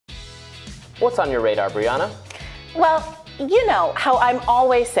What's on your radar, Briahna? Well, you know how I'm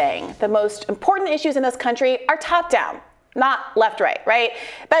always saying the most important issues in this country are top-down, not left-right, right?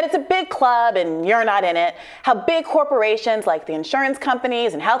 That it's a big club and you're not in it. How big corporations like the insurance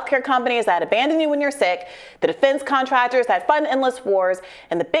companies and healthcare companies that abandon you when you're sick, the defense contractors that fund endless wars,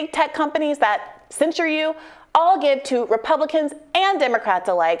 and the big tech companies that censure you all give to Republicans and Democrats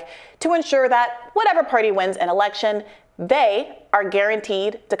alike to ensure that whatever party wins an election, they are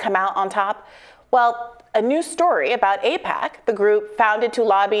guaranteed to come out on top. Well, a new story about Aipac, the group founded to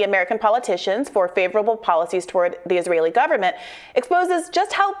lobby American politicians for favorable policies toward the Israeli government, exposes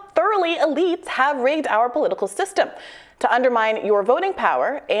just how thoroughly elites have rigged our political system to undermine your voting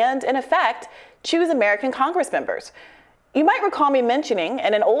power and, in effect, choose American Congress members. You might recall me mentioning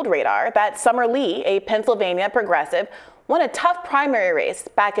in an old radar that Summer Lee, a Pennsylvania progressive, won a tough primary race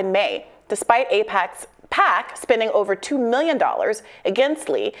back in May, despite Aipac's PAC spending over $2 million against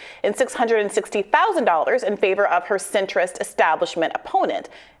Lee and $660,000 in favor of her centrist establishment opponent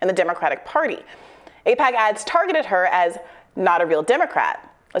in the Democratic Party. Aipac ads targeted her as not a real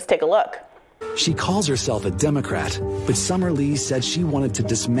Democrat. Let's take a look. She calls herself a Democrat, but Summer Lee said she wanted to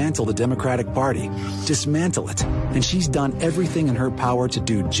dismantle the Democratic Party, dismantle it, and she's done everything in her power to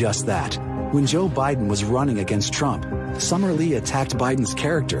do just that. When Joe Biden was running against Trump, Summer Lee attacked Biden's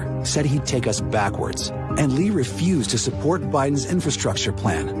character, said he'd take us backwards, and Lee refused to support Biden's infrastructure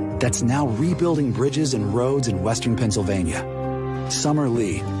plan that's now rebuilding bridges and roads in western Pennsylvania. Summer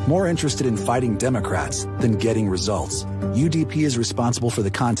Lee, more interested in fighting Democrats than getting results. UDP is responsible for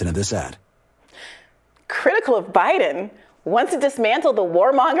the content of this ad. Critical of Biden, wants to dismantle the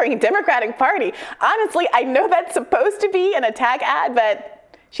warmongering Democratic Party. Honestly, I know that's supposed to be an attack ad,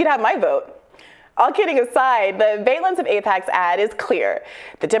 but she'd have my vote. All kidding aside, the valence of Aipac's ad is clear.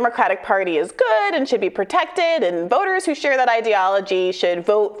 The Democratic Party is good and should be protected, and voters who share that ideology should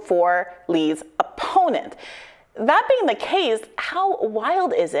vote for Lee's opponent. That being the case, how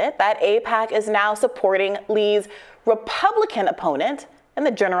wild is it that Aipac is now supporting Lee's Republican opponent in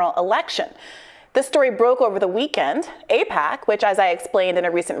the general election? This story broke over the weekend. Aipac, which, as I explained in a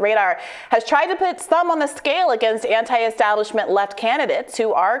recent radar, has tried to put some on the scale against anti-establishment left candidates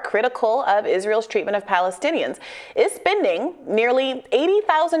who are critical of Israel's treatment of Palestinians, is spending nearly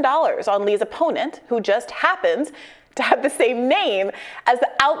 $80,000 on Lee's opponent, who just happens to have the same name as the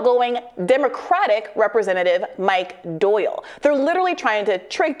outgoing Democratic Representative Mike Doyle. They're literally trying to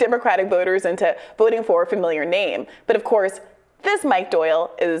trick Democratic voters into voting for a familiar name. But of course, this Mike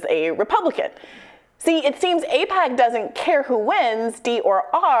Doyle is a Republican. See, it seems Aipac doesn't care who wins, D or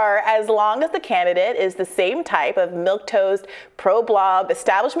R, as long as the candidate is the same type of milquetoast, pro-blob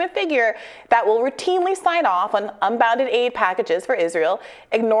establishment figure that will routinely sign off on unbounded aid packages for Israel,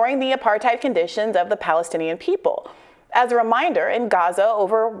 ignoring the apartheid conditions of the Palestinian people. As a reminder, in Gaza,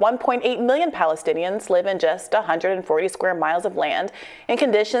 over 1.8 million Palestinians live in just 140 square miles of land in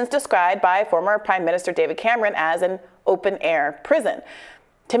conditions described by former Prime Minister David Cameron as an open-air prison.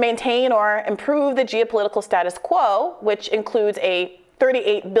 To maintain or improve the geopolitical status quo, which includes a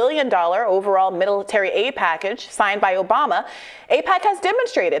 $38 billion overall military aid package signed by Obama, Aipac has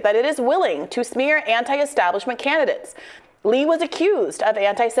demonstrated that it is willing to smear anti-establishment candidates. Lee was accused of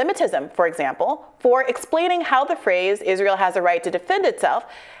anti-Semitism, for example, for explaining how the phrase "Israel has a right to defend itself"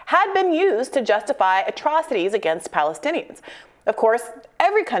 had been used to justify atrocities against Palestinians. Of course,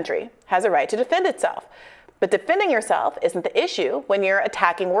 every country has a right to defend itself. But defending yourself isn't the issue when you're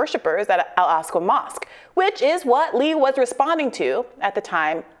attacking worshipers at Al-Aqsa Mosque, which is what Lee was responding to at the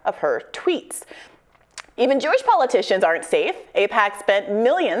time of her tweets. Even Jewish politicians aren't safe. Aipac spent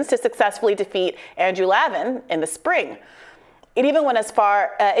millions to successfully defeat Andrew Lavin in the spring. It even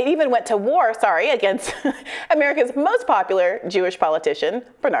went to war against America's most popular Jewish politician,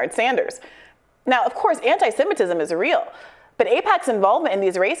 Bernard Sanders. Now, of course, anti-Semitism is real. But Aipac's involvement in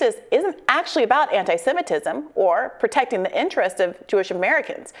these races isn't actually about anti-Semitism or protecting the interests of Jewish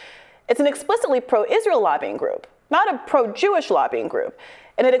Americans. It's an explicitly pro-Israel lobbying group, not a pro-Jewish lobbying group,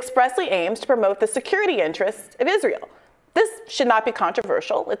 and it expressly aims to promote the security interests of Israel. This should not be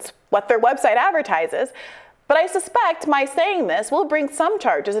controversial. It's what their website advertises. But I suspect my saying this will bring some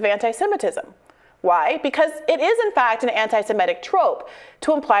charges of anti-Semitism. Why? Because it is, in fact, an anti-Semitic trope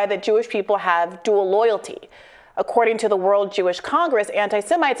to imply that Jewish people have dual loyalty. According to the World Jewish Congress,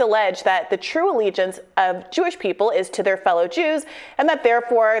 anti-Semites allege that the true allegiance of Jewish people is to their fellow Jews, and that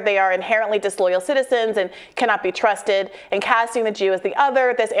therefore they are inherently disloyal citizens and cannot be trusted. And casting the Jew as the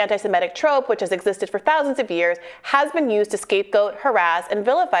other, this anti-Semitic trope, which has existed for thousands of years, has been used to scapegoat, harass, and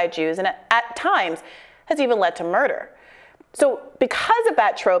vilify Jews, and at times has even led to murder. So because of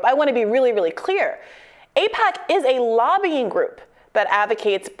that trope, I want to be really, really clear. Aipac is a lobbying group that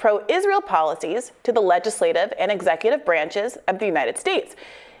advocates pro-Israel policies to the legislative and executive branches of the United States.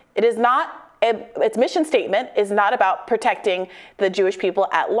 Its mission statement is not about protecting the Jewish people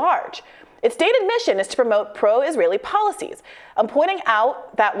at large. Its stated mission is to promote pro-Israeli policies. I'm pointing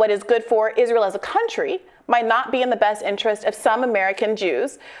out that what is good for Israel as a country might not be in the best interest of some American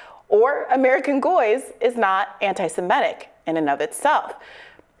Jews, or American goys is not anti-Semitic in and of itself.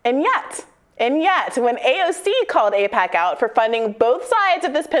 And yet, when AOC called Aipac out for funding both sides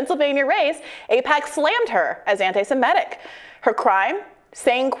of this Pennsylvania race, Aipac slammed her as anti-Semitic. Her crime?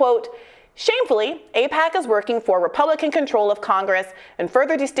 Saying, quote, "Shamefully, Aipac is working for Republican control of Congress and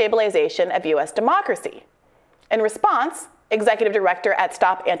further destabilization of U.S. democracy." In response, executive director at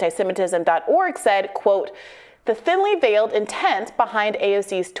stopantisemitism.org said, quote, "The thinly veiled intent behind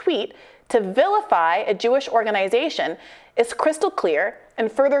AOC's tweet to vilify a Jewish organization is crystal clear and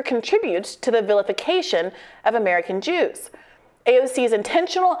further contributes to the vilification of American Jews. AOC's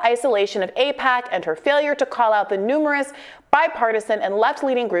intentional isolation of Aipac and her failure to call out the numerous bipartisan and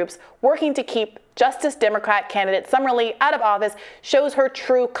left-leaning groups working to keep Justice Democrat candidate Summer Lee out of office shows her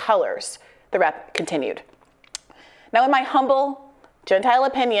true colors," the rep continued. Now, in my humble Gentile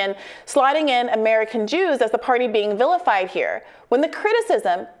opinion, slotting in American Jews as the party being vilified here, when the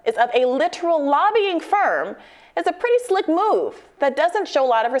criticism is of a literal lobbying firm, is a pretty slick move that doesn't show a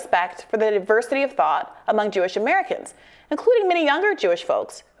lot of respect for the diversity of thought among Jewish Americans, including many younger Jewish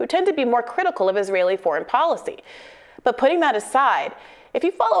folks who tend to be more critical of Israeli foreign policy. But putting that aside, if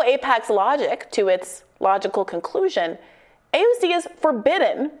you follow Aipac's logic to its logical conclusion, AOC is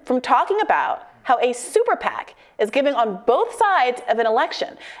forbidden from talking about how a super PAC is giving on both sides of an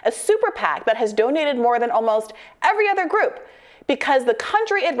election, a super PAC that has donated more than almost every other group because the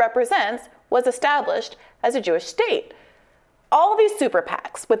country it represents was established as a Jewish state. All these super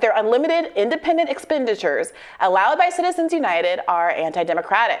PACs, with their unlimited independent expenditures allowed by Citizens United, are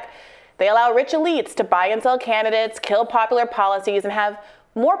anti-democratic. They allow rich elites to buy and sell candidates, kill popular policies, and have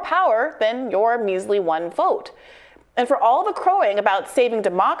more power than your measly one vote. And for all the crowing about saving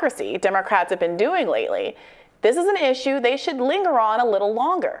democracy Democrats have been doing lately, this is an issue they should linger on a little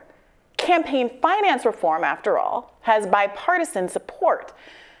longer. Campaign finance reform, after all, has bipartisan support.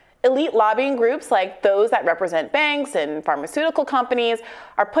 Elite lobbying groups like those that represent banks and pharmaceutical companies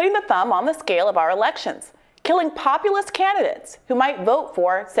are putting the thumb on the scale of our elections, killing populist candidates who might vote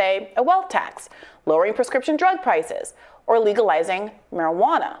for, say, a wealth tax, lowering prescription drug prices, or legalizing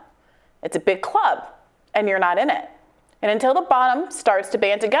marijuana. It's a big club, and you're not in it. And until the bottom starts to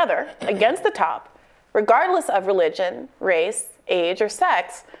band together against the top, regardless of religion, race, age, or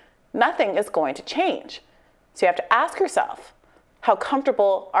sex, nothing is going to change. So you have to ask yourself, how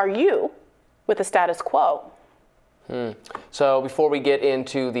comfortable are you with the status quo? So before we get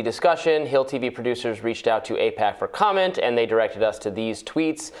into the discussion, Hill TV producers reached out to Aipac for comment, and they directed us to these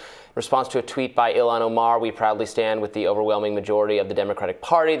tweets. In response to a tweet by Ilhan Omar, "We proudly stand with the overwhelming majority of the Democratic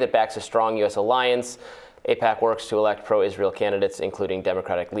Party that backs a strong U.S. alliance. Aipac works to elect pro-Israel candidates, including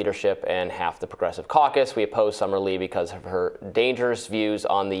Democratic leadership and half the Progressive Caucus. We oppose Summer Lee because of her dangerous views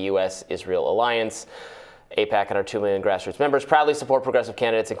on the U.S.-Israel alliance. Aipac and our 2 million grassroots members proudly support progressive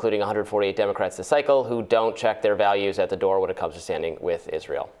candidates, including 148 Democrats this cycle, who don't check their values at the door when it comes to standing with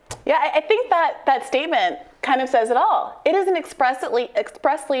Israel." Yeah, I think that statement kind of says it all. It is an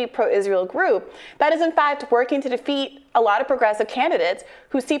expressly pro-Israel group that is in fact working to defeat a lot of progressive candidates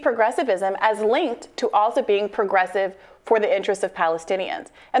who see progressivism as linked to also being progressive for the interests of Palestinians.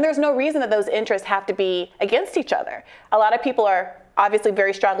 And there's no reason that those interests have to be against each other. A lot of people are obviously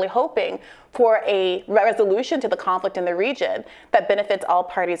very strongly hoping for a resolution to the conflict in the region that benefits all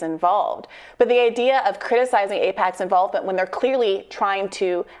parties involved. But the idea of criticizing Aipac's involvement when they're clearly trying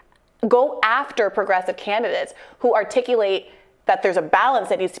to go after progressive candidates who articulate that there's a balance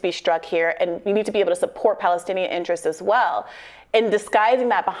that needs to be struck here and you need to be able to support Palestinian interests as well, and disguising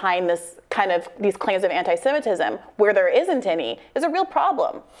that behind this kind of these claims of anti-Semitism where there isn't any is a real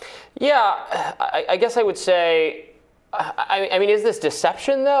problem. Yeah, I guess I would say, I mean, is this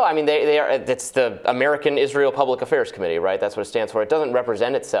deception, though? I mean, it's the American Israel Public Affairs Committee, right? That's what it stands for. It doesn't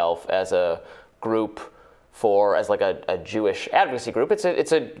represent itself as a group as like a Jewish advocacy group.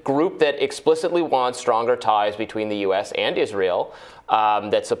 It's a group that explicitly wants stronger ties between the U.S. and Israel,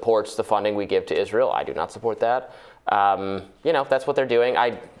 that supports the funding we give to Israel. I do not support that. You know, that's what they're doing.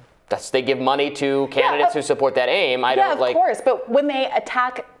 I They give money to candidates who support that aim. I don't like. Of course, but when they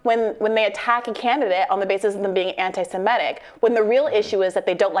attack a candidate on the basis of them being anti-Semitic, when the real issue is that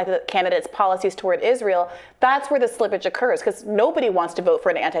they don't like the candidate's policies toward Israel, that's where the slippage occurs, because nobody wants to vote for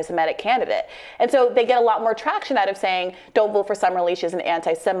an anti-Semitic candidate. And so they get a lot more traction out of saying, don't vote for Summer Lee, she's an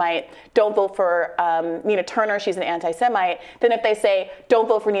anti-Semite. Don't vote for Nina Turner, she's an anti-Semite. Than if they say, don't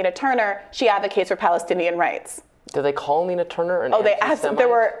vote for Nina Turner, she advocates for Palestinian rights. Did they call Nina Turner an anti-Semite?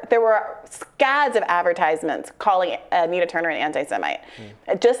 There were scads of advertisements calling Nina Turner an anti-Semite.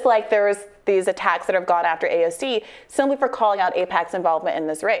 Just like there's these attacks that have gone after AOC simply for calling out AIPAC's involvement in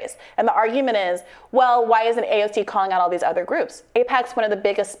this race. And the argument is, well, why isn't AOC calling out all these other groups? AIPAC's one of the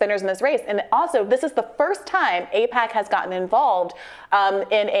biggest spinners in this race. And also, this is the first time AIPAC has gotten involved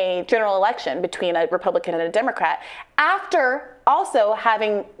in a general election between a Republican and a Democrat, after also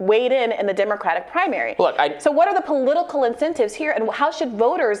having weighed in the Democratic primary. Look, so what are the political incentives here, and how should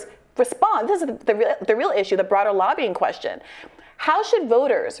voters respond? This is the real issue, the broader lobbying question. How should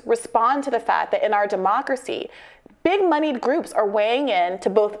voters respond to the fact that in our democracy, big moneyed groups are weighing in to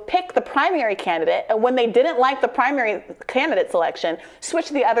both pick the primary candidate, and when they didn't like the primary candidate selection, switch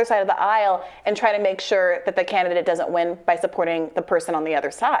to the other side of the aisle and try to make sure that the candidate doesn't win by supporting the person on the other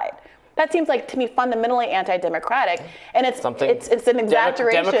side? That seems like, to me, fundamentally anti-democratic, and it's an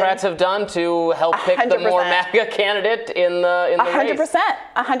exaggeration. Democrats have done to help pick 100%. The more MAGA candidate in the race.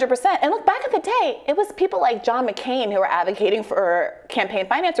 100%. And look, back in the day, it was people like John McCain who were advocating for campaign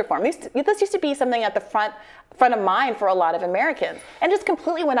finance reform. This used to be something at the front of mind for a lot of Americans, and just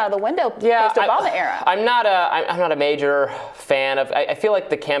completely went out of the window post-Obama era. I'm not a major fan of. I feel like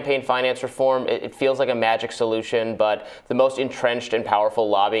the campaign finance reform, it feels like a magic solution, but the most entrenched and powerful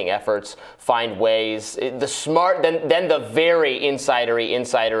lobbying efforts find ways. The smart, then the very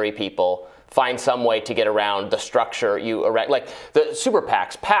insidery people find some way to get around the structure you erect, like the super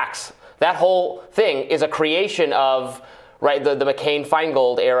PACs. That whole thing is a creation of. Right, the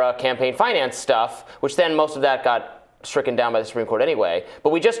McCain-Feingold era campaign finance stuff, which then most of that got stricken down by the Supreme Court anyway.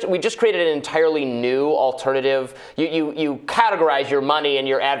 But we just created an entirely new alternative. You categorize your money and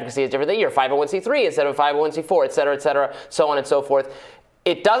your advocacy as different things. You're 501c3 instead of 501c4, et cetera, so on and so forth.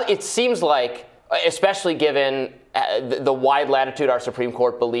 It seems like, especially given the wide latitude our Supreme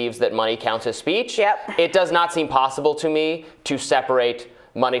Court believes that money counts as speech, it does not seem possible to me to separate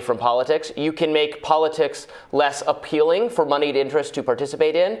money from politics. You can make politics less appealing for moneyed interests to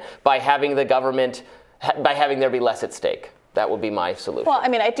participate in by having the government, by having there be less at stake. That would be my solution. Well, I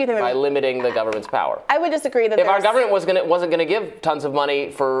mean, I do think by limiting the government's power. I would disagree that if our government wasn't going to give tons of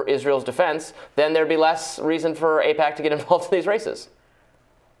money for Israel's defense, then there'd be less reason for AIPAC to get involved in these races.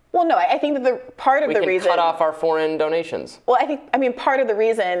 Well, no, I think that we can cut off our foreign donations. Well, I mean, part of the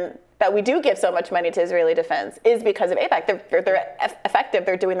reason that we do give so much money to Israeli defense is because of AIPAC. They're effective,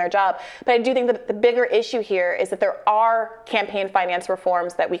 they're doing their job. But I do think that the bigger issue here is that there are campaign finance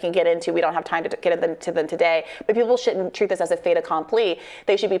reforms that we can get into. We don't have time to get into them today. But people shouldn't treat this as a fait accompli.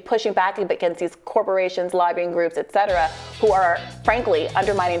 They should be pushing back against these corporations, lobbying groups, et cetera, who are, frankly,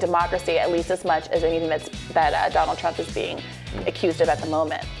 undermining democracy at least as much as anything that Donald Trump is being accused of at the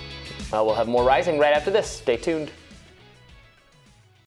moment. We'll have more Rising right after this. Stay tuned.